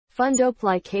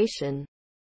Fundoplication.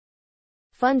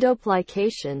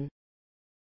 Fundoplication.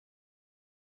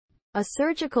 A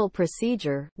surgical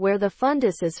procedure where the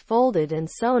fundus is folded and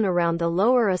sewn around the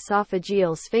lower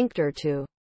esophageal sphincter to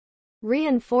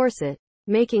reinforce it,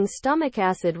 making stomach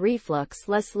acid reflux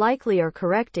less likely or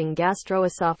correcting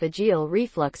gastroesophageal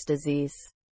reflux disease.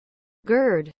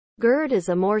 GERD. GERD is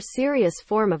a more serious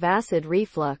form of acid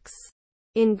reflux.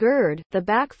 In GERD, the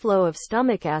backflow of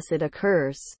stomach acid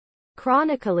occurs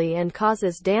chronically and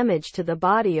causes damage to the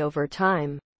body over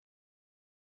time.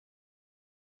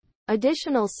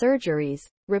 Additional surgeries: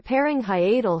 repairing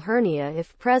hiatal hernia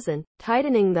if present,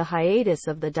 tightening the hiatus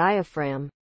of the diaphragm.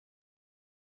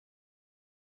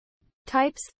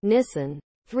 Types: Nissen,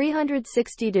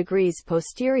 360 degrees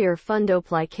posterior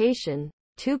fundoplication;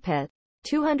 Toupet,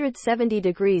 270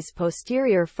 degrees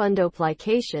posterior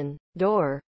fundoplication,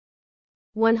 DOR.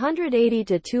 180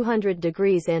 to 200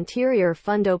 degrees anterior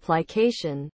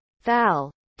fundoplication, Thal,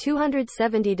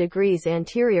 270 degrees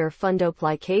anterior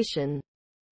fundoplication.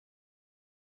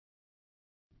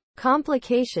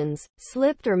 Complications: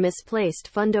 slipped or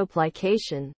misplaced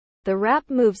fundoplication. The wrap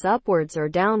moves upwards or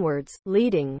downwards,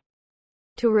 leading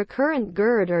to recurrent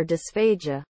GERD or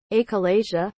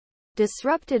dysphagia.achalasia.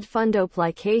 Disrupted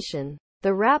fundoplication.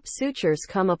 The wrap sutures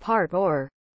come apart or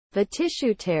the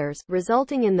tissue tears,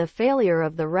 resulting in the failure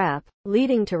of the wrap,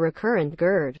 leading to recurrent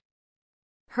GERD.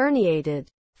 Herniated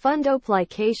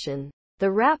fundoplication. The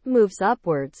wrap moves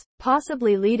upwards,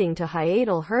 possibly leading to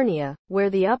hiatal hernia, where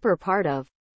the upper part of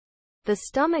the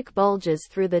stomach bulges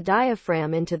through the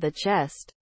diaphragm into the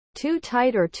chest. Too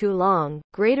tight or too long,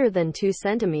 greater than 2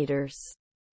 centimeters.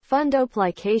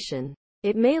 Fundoplication.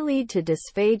 It may lead to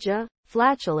dysphagia,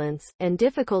 flatulence, and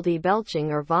difficulty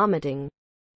belching or vomiting.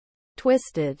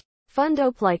 Twisted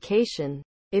fundoplication.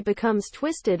 It becomes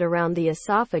twisted around the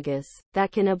esophagus,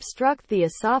 that can obstruct the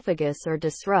esophagus or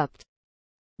disrupt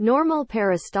normal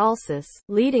peristalsis,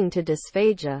 leading to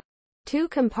dysphagia.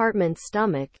 2-compartment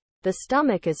stomach. The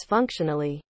stomach is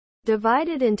functionally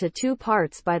divided into 2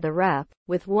 parts by the wrap,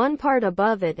 with one part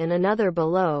above it and another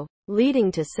below,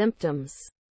 leading to symptoms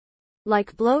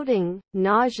like bloating,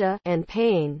 nausea, and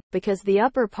pain, because the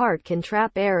upper part can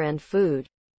trap air and food.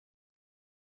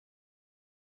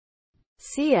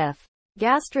 Cf.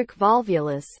 Gastric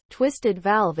volvulus, twisted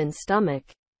valve in stomach.